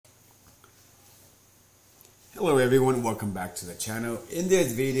Hello everyone, welcome back to the channel. In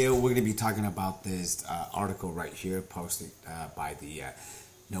this video, we're going to be talking about this article right here posted by the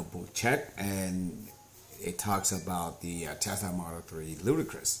Notebook Check, and it talks about the Tesla Model 3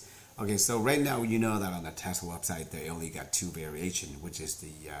 Ludicrous. Okay, so right now you know that on the Tesla website they only got two variations, which is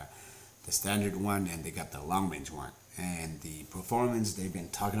the standard one and they got the long range one. And the performance, they've been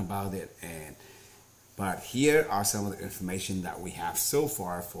talking about it, but here are some of the information that we have so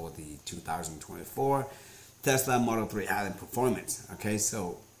far for the 2024 Tesla Model 3 Island performance. Okay,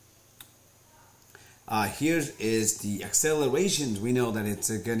 so here is the accelerations. We know that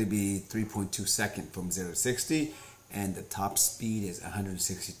it's going to be 3.2 seconds from 0 to 60, and the top speed is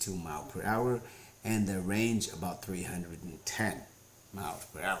 162 miles per hour, and the range about 310 miles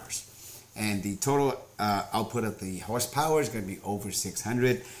per hour. And the total output of the horsepower is going to be over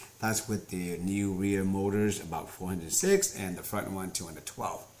 600. That's with the new rear motors about 406, and the front one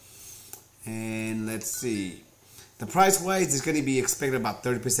 212. And let's see, the price wise is going to be expected about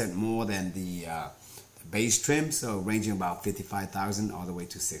 30% more than the base trim, so ranging about 55,000 all the way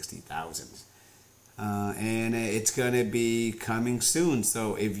to 60,000. And it's going to be coming soon.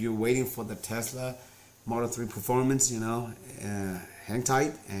 So if you're waiting for the Tesla Model 3 performance, you know, hang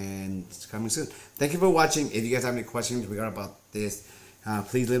tight, and it's coming soon. Thank you for watching. If you guys have any questions regarding about this,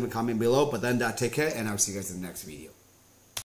 please leave a comment below. But then take care, and I'll see you guys in the next video.